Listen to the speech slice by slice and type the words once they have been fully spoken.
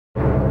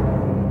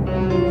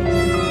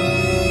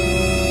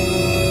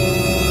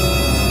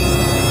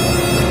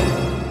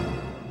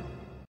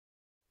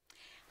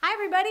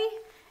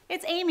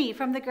it's Amy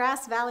from the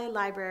Grass Valley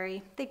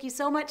Library. Thank you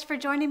so much for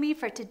joining me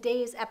for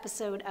today's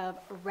episode of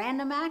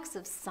Random Acts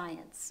of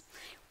Science.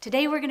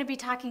 Today we're going to be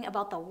talking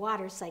about the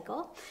water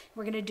cycle.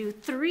 We're going to do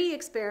 3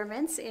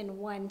 experiments in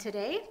one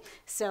today,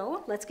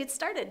 so let's get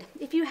started.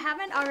 If you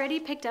haven't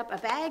already picked up a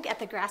bag at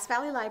the Grass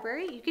Valley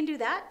Library, you can do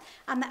that.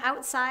 On the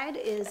outside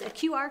is a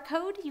QR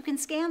code. You can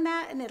scan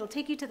that and it'll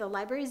take you to the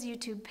library's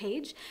YouTube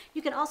page.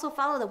 You can also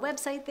follow the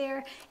website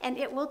there and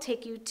it will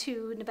take you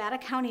to Nevada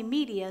County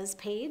Media's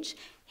page.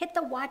 Hit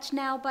the Watch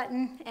Now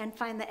button and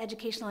find the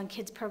Educational and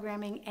Kids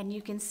Programming, and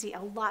you can see a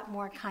lot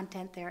more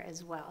content there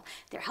as well.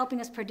 They're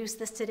helping us produce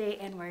this today,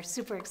 and we're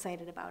super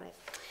excited about it.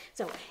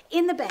 So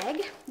in the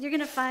bag, you're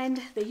gonna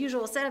find the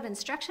usual set of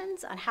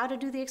instructions on how to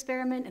do the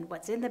experiment and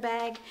what's in the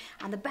bag.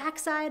 On the back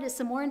side is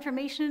some more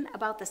information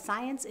about the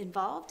science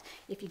involved.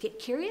 If you get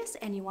curious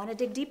and you wanna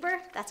dig deeper,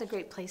 that's a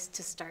great place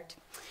to start.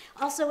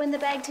 Also in the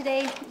bag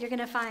today, you're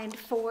gonna find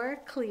 4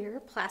 clear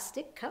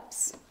plastic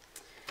cups,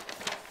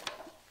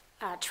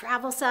 a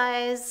travel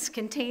size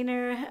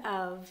container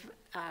of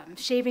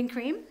shaving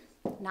cream,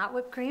 not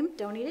whipped cream,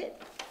 don't eat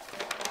it,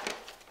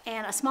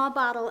 and a small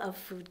bottle of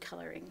food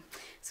coloring.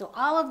 So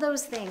all of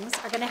those things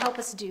are going to help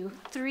us do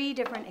 3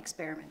 different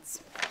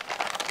experiments.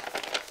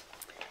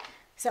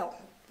 So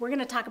we're going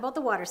to talk about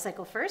the water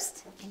cycle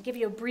first and give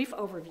you a brief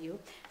overview.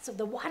 So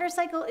the water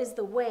cycle is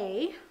the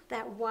way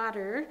that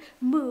water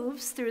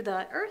moves through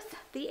the earth,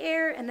 the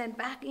air, and then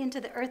back into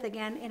the earth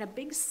again in a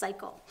big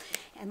cycle.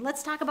 And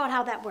let's talk about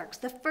how that works.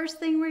 The first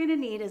thing we're going to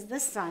need is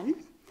the sun,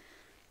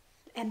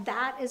 and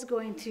that is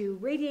going to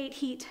radiate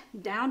heat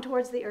down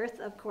towards the earth,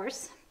 of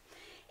course,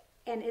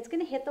 and it's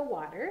going to hit the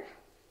water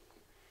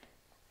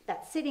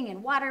that's sitting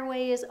in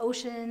waterways,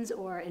 oceans,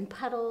 or in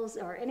puddles,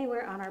 or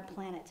anywhere on our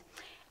planet.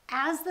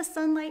 As the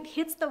sunlight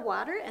hits the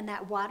water and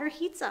that water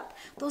heats up,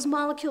 those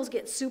molecules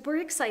get super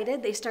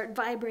excited, they start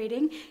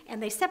vibrating,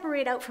 and they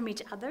separate out from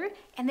each other,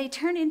 and they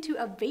turn into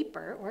a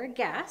vapor or a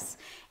gas,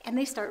 and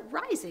they start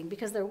rising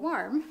because they're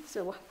warm.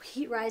 So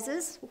heat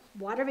rises,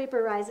 water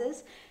vapor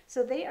rises,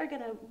 so they are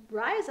gonna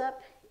rise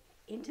up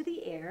into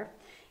the air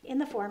in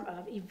the form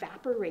of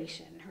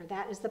evaporation, or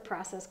that is the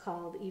process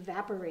called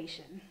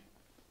evaporation.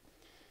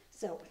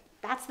 So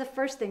that's the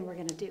first thing we're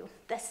going to do.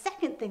 The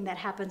second thing that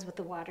happens with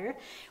the water,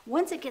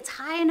 once it gets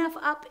high enough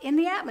up in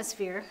the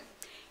atmosphere,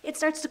 it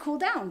starts to cool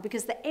down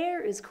because the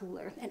air is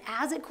cooler. And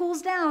as it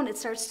cools down, it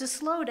starts to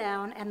slow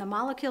down and the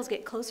molecules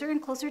get closer and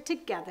closer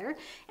together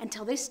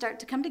until they start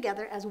to come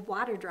together as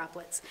water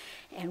droplets.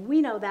 And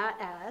we know that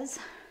as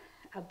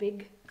a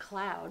big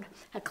cloud.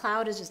 A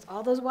cloud is just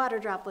all those water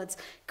droplets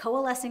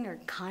coalescing or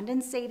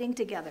condensating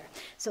together.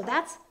 So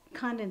that's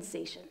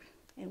condensation.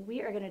 And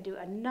we are going to do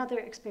another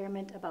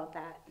experiment about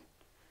that.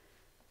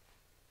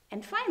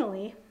 And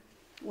finally,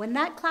 when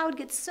that cloud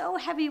gets so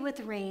heavy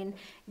with rain,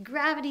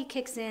 gravity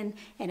kicks in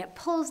and it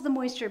pulls the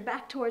moisture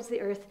back towards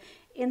the earth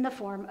in the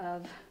form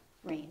of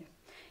rain.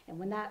 And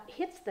when that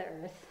hits the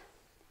earth,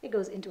 it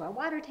goes into our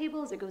water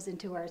tables, it goes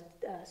into our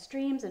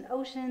streams and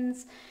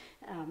oceans,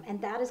 and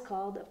that is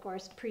called, of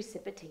course,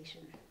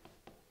 precipitation.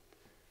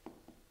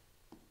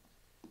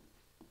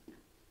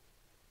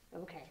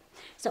 Okay,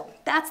 so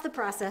that's the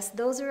process.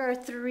 Those are our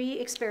 3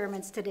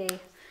 experiments today: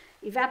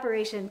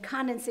 evaporation,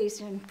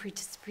 condensation,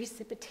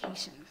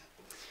 precipitation.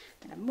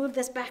 I'm gonna move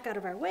this back out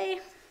of our way,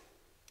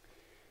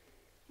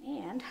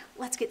 and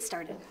let's get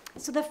started.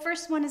 So the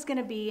first one is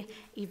gonna be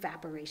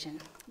evaporation.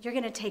 You're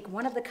gonna take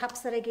one of the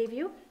cups that I gave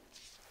you.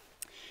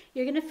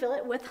 You're gonna fill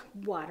it with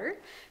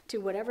water to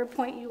whatever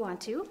point you want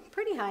to,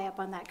 pretty high up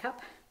on that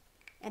cup.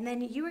 And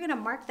then you are gonna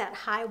mark that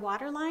high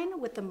water line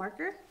with the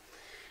marker,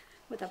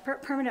 with a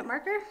permanent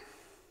marker.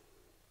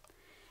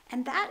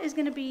 And that is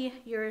gonna be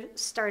your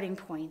starting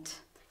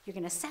point. You're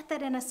gonna set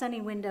that in a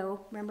sunny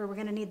window. Remember, we're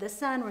gonna need the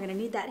sun, we're gonna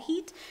need that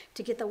heat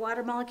to get the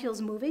water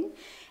molecules moving.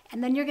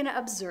 And then you're gonna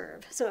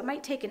observe. So it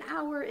might take an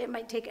hour, it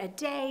might take a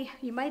day.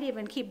 You might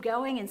even keep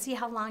going and see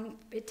how long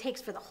it takes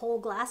for the whole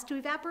glass to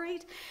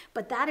evaporate.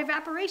 But that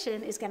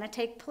evaporation is gonna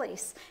take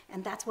place,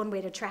 and that's one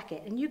way to track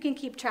it. And you can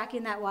keep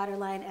tracking that water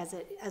line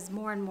as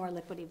more and more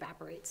liquid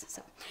evaporates.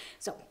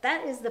 So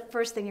that is the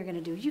first thing you're gonna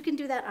do. You can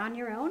do that on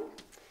your own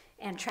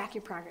and track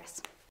your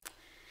progress.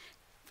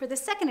 For the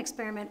second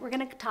experiment, we're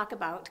going to talk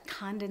about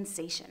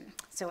condensation.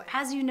 So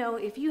as you know,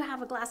 if you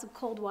have a glass of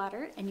cold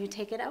water and you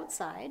take it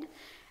outside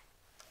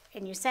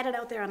and you set it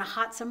out there on a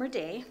hot summer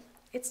day,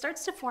 it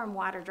starts to form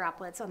water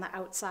droplets on the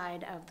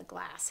outside of the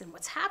glass. And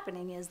what's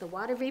happening is the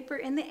water vapor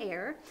in the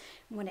air,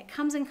 when it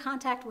comes in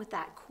contact with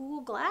that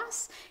cool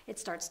glass, it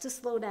starts to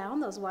slow down,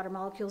 those water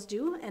molecules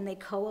do, and they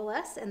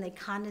coalesce and they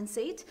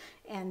condensate,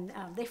 and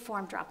they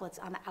form droplets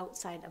on the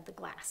outside of the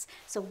glass.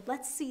 So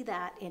let's see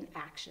that in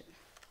action.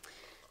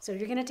 So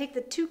you're gonna take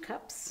the 2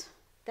 cups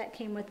that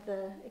came with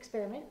the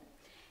experiment,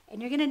 and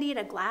you're gonna need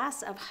a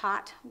glass of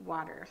hot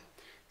water.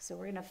 So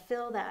we're gonna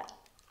fill that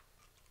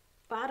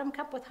bottom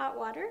cup with hot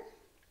water.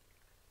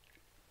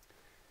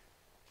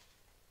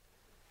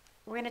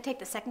 We're gonna take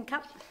the second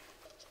cup,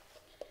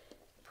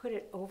 put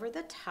it over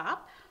the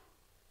top,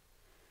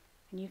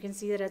 and you can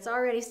see that it's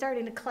already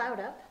starting to cloud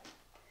up.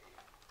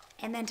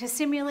 And then to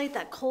simulate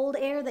that cold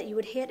air that you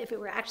would hit if it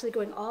were actually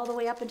going all the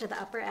way up into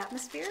the upper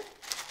atmosphere,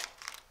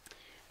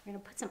 we're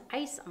gonna put some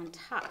ice on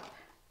top.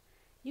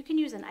 You can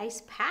use an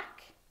ice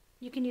pack.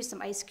 You can use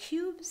some ice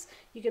cubes.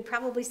 You could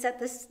probably set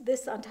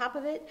this on top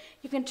of it.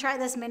 You can try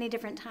this many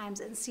different times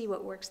and see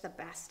what works the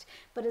best.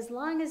 But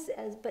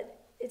but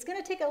it's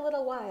gonna take a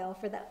little while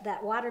for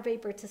that water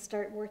vapor to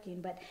start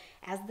working. But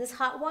as this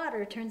hot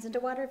water turns into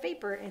water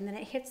vapor and then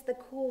it hits the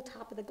cool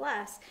top of the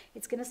glass,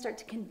 it's gonna start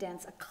to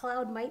condense. A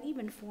cloud might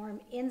even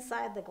form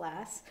inside the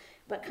glass,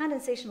 but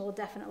condensation will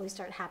definitely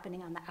start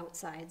happening on the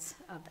outsides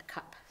of the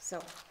cup.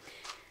 So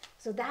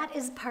that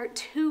is part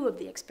 2 of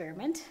the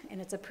experiment, and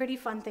it's a pretty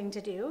fun thing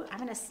to do. I'm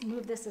gonna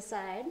move this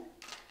aside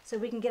so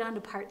we can get on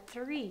to part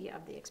 3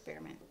 of the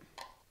experiment.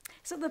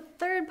 So the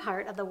third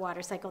part of the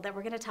water cycle that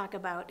we're gonna talk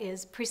about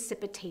is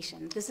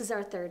precipitation. This is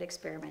our third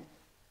experiment.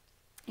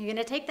 You're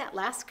gonna take that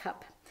last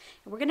cup,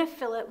 and we're gonna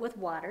fill it with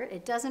water.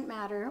 It doesn't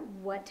matter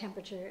what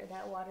temperature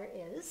that water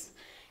is.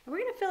 And we're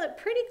gonna fill it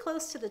pretty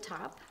close to the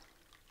top.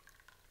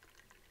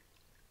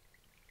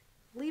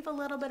 Leave a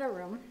little bit of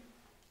room.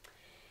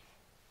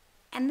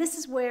 And this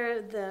is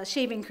where the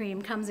shaving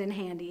cream comes in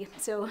handy.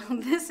 So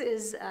this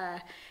is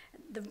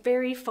the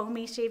very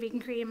foamy shaving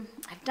cream.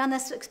 I've done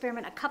this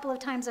experiment a couple of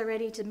times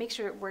already to make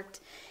sure it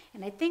worked.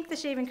 And I think the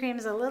shaving cream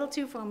is a little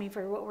too foamy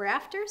for what we're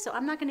after, so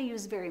I'm not gonna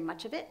use very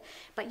much of it.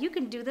 But you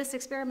can do this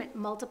experiment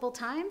multiple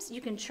times.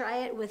 You can try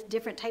it with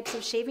different types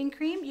of shaving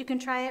cream. You can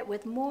try it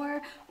with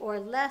more or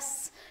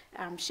less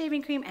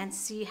shaving cream and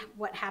see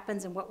what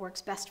happens and what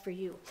works best for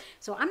you.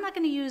 So I'm not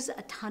gonna use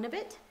a ton of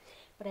it,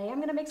 but I am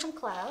gonna make some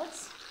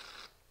clouds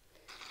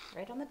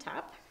right on the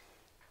top.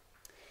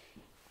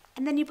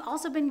 And then you've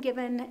also been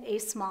given a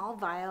small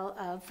vial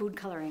of food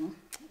coloring.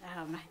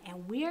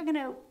 And we are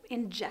gonna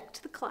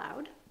inject the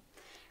cloud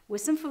with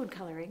some food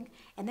coloring,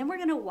 and then we're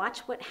gonna watch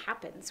what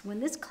happens.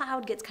 When this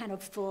cloud gets kind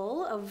of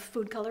full of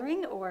food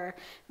coloring, or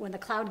when the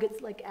cloud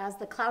gets, as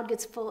the cloud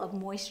gets full of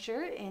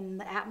moisture in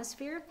the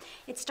atmosphere,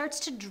 it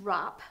starts to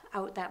drop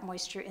out that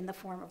moisture in the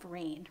form of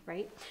rain,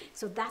 right?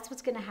 So that's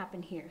what's gonna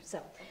happen here.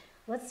 So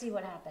let's see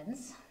what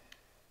happens.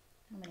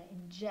 I'm gonna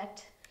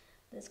inject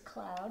this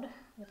cloud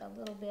with a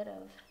little bit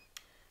of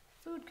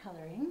food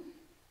coloring,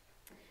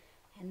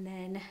 and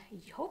then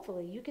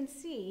hopefully you can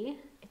see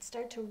it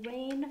start to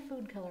rain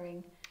food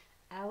coloring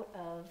out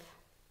of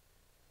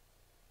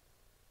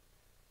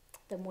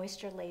the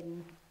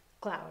moisture-laden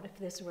cloud if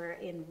this were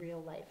in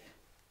real life.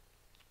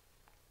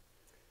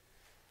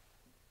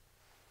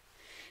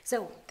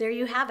 So there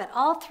you have it,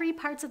 all 3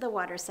 parts of the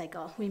water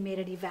cycle. We made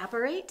it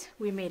evaporate,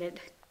 we made it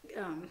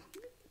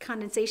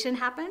condensation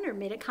happen or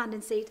made it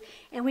condensate,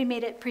 and we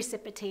made it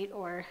precipitate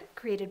or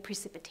created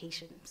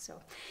precipitation.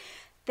 So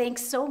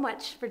thanks so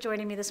much for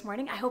joining me this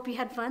morning. I hope you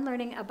had fun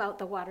learning about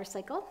the water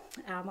cycle.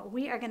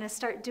 We are going to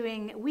start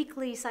doing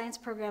weekly science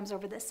programs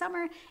over this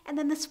summer, and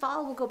then this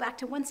fall we'll go back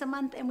to once a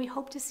month, and we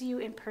hope to see you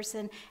in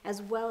person,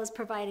 as well as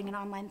providing an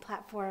online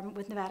platform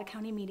with Nevada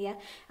County Media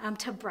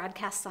to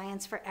broadcast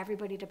science for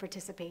everybody to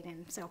participate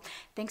in. So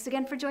thanks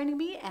again for joining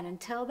me, and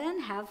until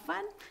then, have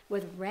fun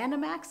with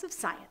Random Acts of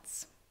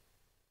Science.